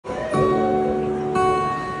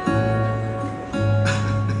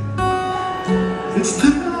It's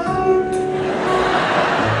tonight.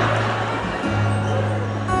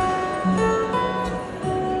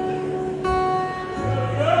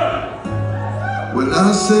 Well,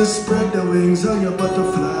 I say spread the wings of your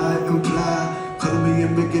butterfly and fly. Color me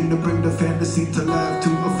and begin to bring the fantasy to life. To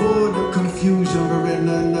avoid the confusion, we're in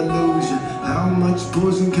an illusion. How much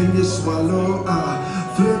poison can you swallow?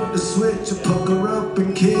 Flip the switch, pucker up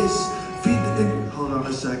and kiss. Feed the hold on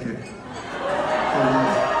a second.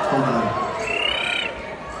 Hold on.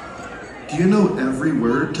 Do you know every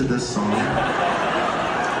word to this song?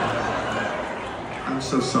 I'm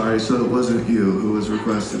so sorry, so it wasn't you who was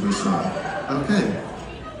requesting the song. Okay.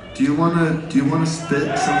 Do you wanna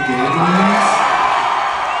spit some gay lines?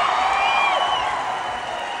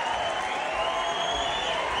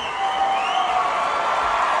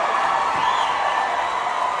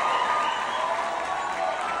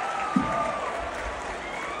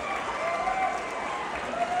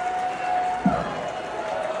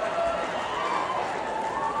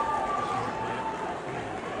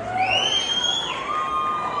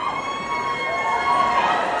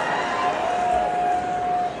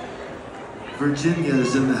 Virginia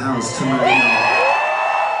is in the house tonight.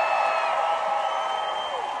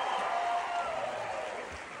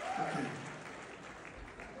 Okay.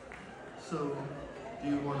 So, do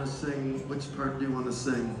you want to sing? Which part do you want to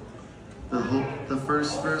sing? The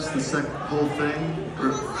first verse, the second whole thing,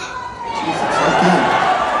 or Jesus? Okay.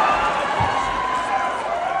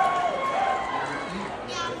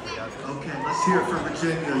 Okay, let's hear it for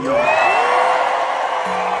Virginia, y'all.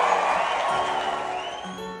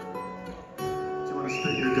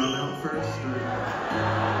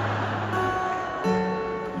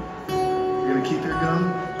 Keep your gun?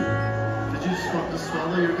 Did you just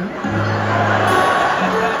swallow your gun?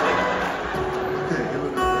 Okay, here we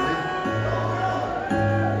go, ready?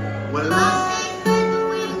 Well, I spread the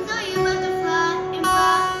wings of your butterfly and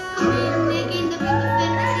fly. Come in, making the bring the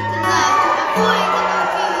fantasy to life. To avoid the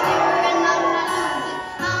confusion, we're in an illusion.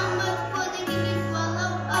 How much poison can you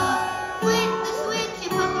swallow up? Flip the switch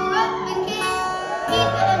and pucker up and kiss.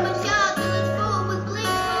 Keep it in my child till it's full with bliss.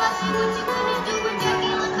 Well, I see what you're gonna do when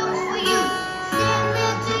Dracula comes for you.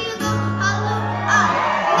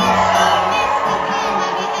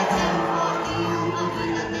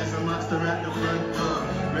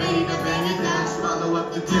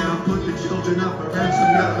 Put the children up for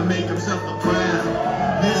ransom, got to make himself a crown.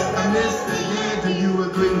 Mr. Yeah, do you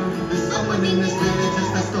agree? There's someone in this village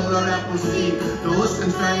just that stole our apple seed. The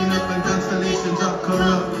ocean's drying up and constellations are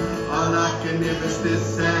corrupt. All I can hear is this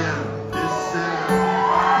sound, this sound.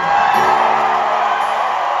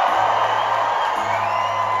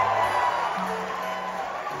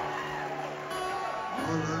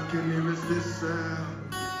 All I can hear is this sound.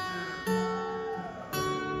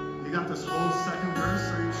 You got this whole second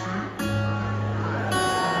verse, are you sure?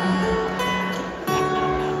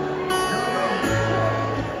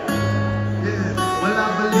 Yeah, well I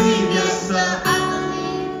believe, yes sir. I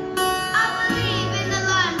believe in the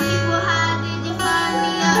line people hide. Did you find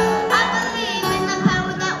me up? I believe in the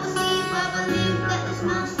power that will save. I believe that this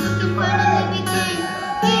monster can finally be tamed.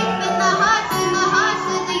 Deep in the hearts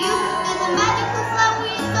of the youth, there's a magical flower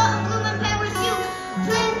you saw a blooming parachute.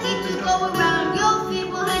 Plenty to go around, your feet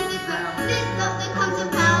will hit the ground. This love that comes in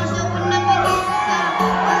pounds, open up and hear the sound.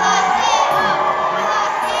 Well I say,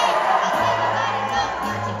 I tell everybody no,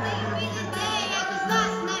 don't you play me today. Cause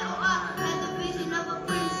last night, oh I had the vision of a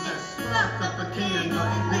princess. Sparked up a candle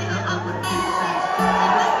and lit her up with incense.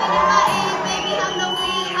 And whispered in my ears, baby I'm no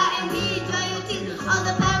fear, I am here, dry your tears. All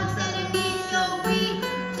the parents that are near show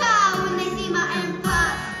retire when they see my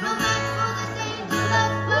empire. No match for the same to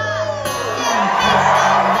love pride. Yeah, it's so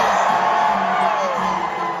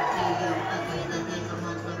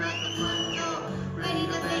ready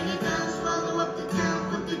to bang it down, swallow up the town,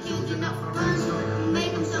 put the children up for ransom,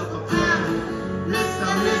 make himself a crown. Mr.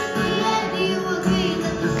 Yeah, do you agree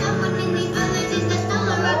that there's someone in these villages that stole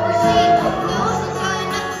our apple seed? The ocean's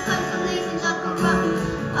drying up, the constellations are corrupt.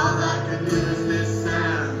 All I can do is this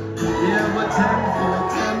sound. Yeah, what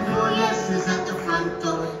tempo, yes, is at the front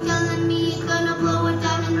door, telling me he's gonna blow it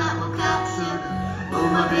down and that will capture. Oh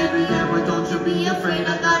my baby, yeah, but don't you be afraid,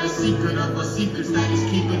 I got a secret of all secrets that is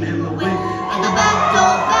keeping him away.